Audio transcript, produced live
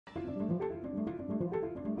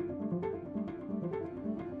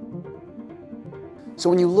So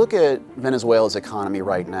when you look at Venezuela's economy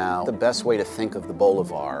right now, the best way to think of the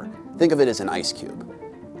bolivar, think of it as an ice cube.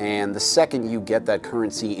 And the second you get that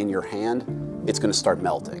currency in your hand, it's going to start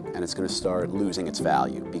melting and it's going to start losing its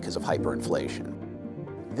value because of hyperinflation.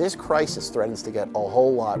 This crisis threatens to get a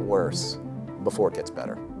whole lot worse before it gets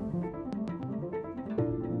better.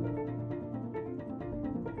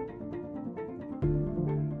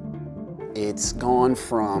 It's gone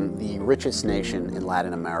from the richest nation in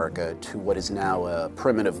Latin America to what is now a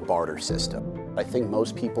primitive barter system. I think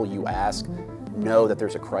most people you ask know that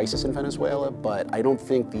there's a crisis in Venezuela, but I don't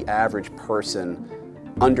think the average person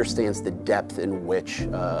understands the depth in which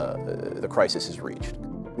the crisis is reached.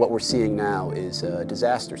 What we're seeing now is a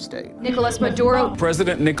disaster state. Nicolas Maduro.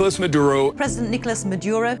 President Nicolas Maduro. President Nicolas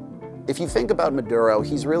Maduro. If you think about Maduro,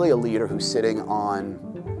 he's really a leader who's sitting on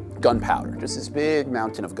gunpowder, just this big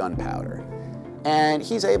mountain of gunpowder. And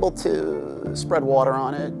he's able to spread water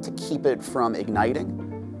on it to keep it from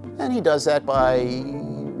igniting. And he does that by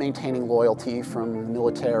maintaining loyalty from the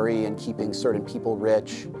military and keeping certain people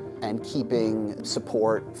rich and keeping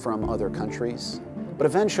support from other countries. But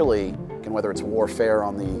eventually, whether it's warfare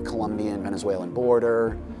on the Colombian-Venezuelan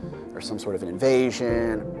border or some sort of an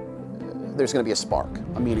invasion, there's going to be a spark,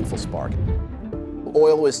 a meaningful spark.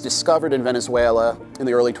 Oil was discovered in Venezuela in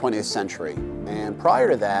the early 20th century, and prior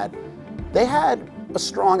to that, they had a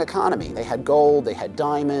strong economy. They had gold, they had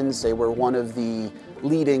diamonds, they were one of the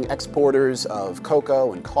leading exporters of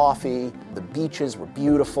cocoa and coffee. The beaches were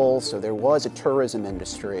beautiful, so there was a tourism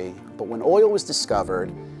industry. But when oil was discovered,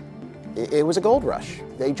 it was a gold rush.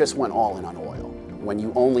 They just went all in on oil. When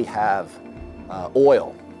you only have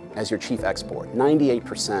oil as your chief export,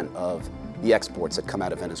 98% of the exports that come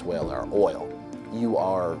out of Venezuela are oil. You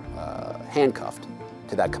are handcuffed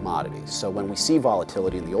to that commodity. So when we see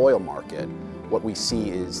volatility in the oil market, what we see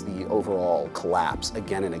is the overall collapse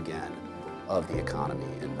again and again of the economy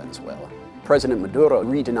in Venezuela. President Maduro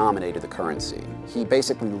redenominated the currency. He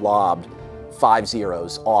basically lobbed 5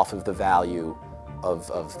 zeros off of the value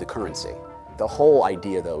of the currency. The whole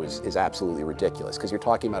idea, though, is absolutely ridiculous because you're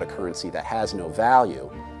talking about a currency that has no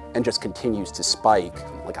value and just continues to spike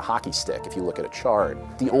like a hockey stick if you look at a chart.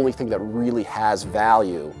 The only thing that really has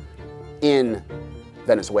value in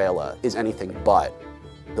Venezuela is anything but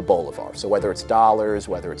the bolivar. So whether it's dollars,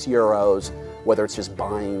 whether it's euros, whether it's just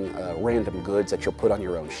buying random goods that you'll put on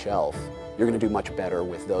your own shelf, you're going to do much better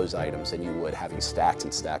with those items than you would having stacks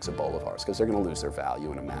and stacks of bolivars because they're going to lose their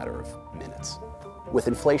value in a matter of minutes. With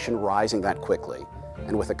inflation rising that quickly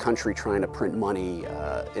and with a country trying to print money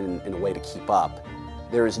in a way to keep up,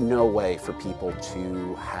 there is no way for people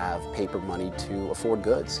to have paper money to afford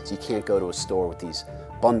goods. You can't go to a store with these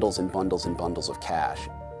bundles and bundles and bundles of cash.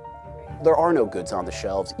 There are no goods on the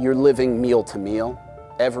shelves. You're living meal to meal.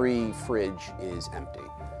 Every fridge is empty.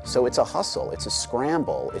 So it's a hustle, it's a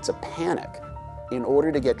scramble, it's a panic. In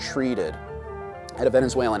order to get treated at a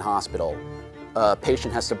Venezuelan hospital, a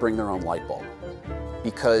patient has to bring their own light bulb.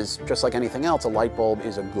 Because just like anything else, a light bulb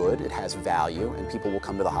is a good, it has value, and people will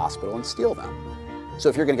come to the hospital and steal them. So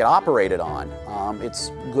if you're going to get operated on, it's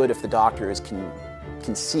good if the doctors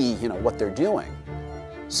can see, what they're doing.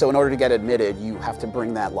 So in order to get admitted, you have to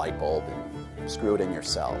bring that light bulb and screw it in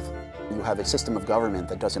yourself. You have a system of government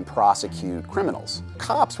that doesn't prosecute criminals.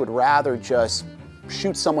 Cops would rather just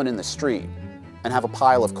shoot someone in the street and have a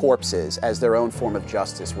pile of corpses as their own form of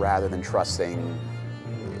justice rather than trusting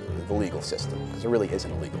the legal system, because there really isn't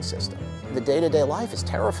a legal system. The day-to-day life is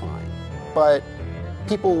terrifying, but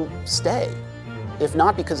people stay. If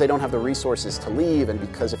not because they don't have the resources to leave and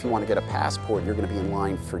because if you want to get a passport, you're going to be in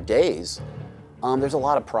line for days, there's a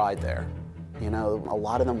lot of pride there. A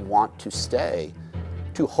lot of them want to stay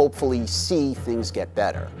to hopefully see things get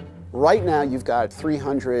better. Right now, you've got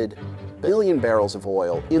 300 billion barrels of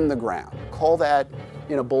oil in the ground. Call that,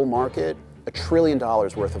 in a bull market, $1 trillion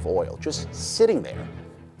worth of oil just sitting there.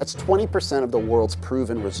 That's 20% of the world's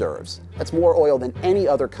proven reserves. That's more oil than any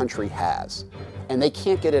other country has. And they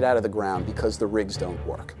can't get it out of the ground because the rigs don't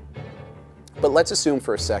work. But let's assume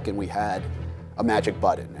for a second we had a magic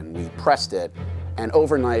button and we pressed it, and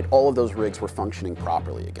overnight all of those rigs were functioning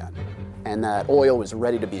properly again, and that oil was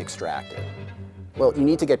ready to be extracted. Well, you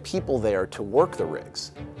need to get people there to work the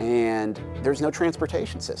rigs, and there's no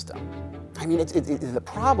transportation system. I mean, the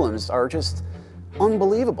problems are just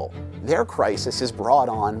unbelievable. Their crisis is brought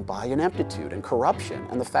on by ineptitude and corruption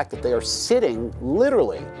and the fact that they are sitting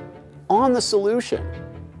literally on the solution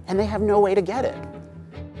and they have no way to get it.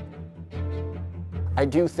 I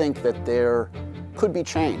do think that there could be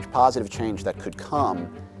change, positive change that could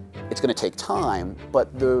come. It's going to take time,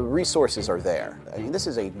 but the resources are there. I mean, this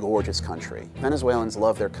is a gorgeous country. Venezuelans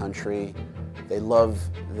love their country. They love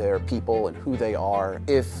their people and who they are.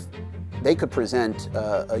 If they could present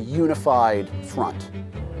a unified front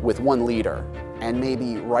with one leader and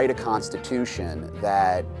maybe write a constitution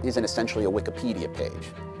that isn't essentially a Wikipedia page,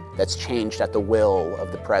 that's changed at the will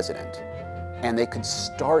of the president, and they could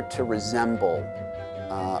start to resemble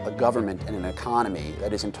a government and an economy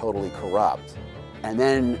that isn't totally corrupt, and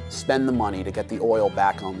then spend the money to get the oil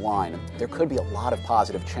back online, there could be a lot of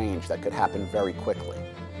positive change that could happen very quickly.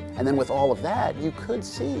 And then with all of that, you could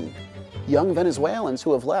see young Venezuelans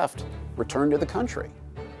who have left return to the country,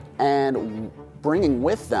 and bringing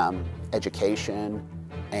with them education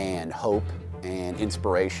and hope and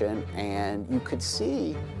inspiration, and you could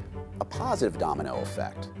see a positive domino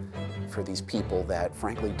effect for these people that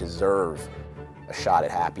frankly deserve a shot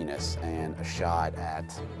at happiness and a shot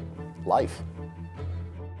at life.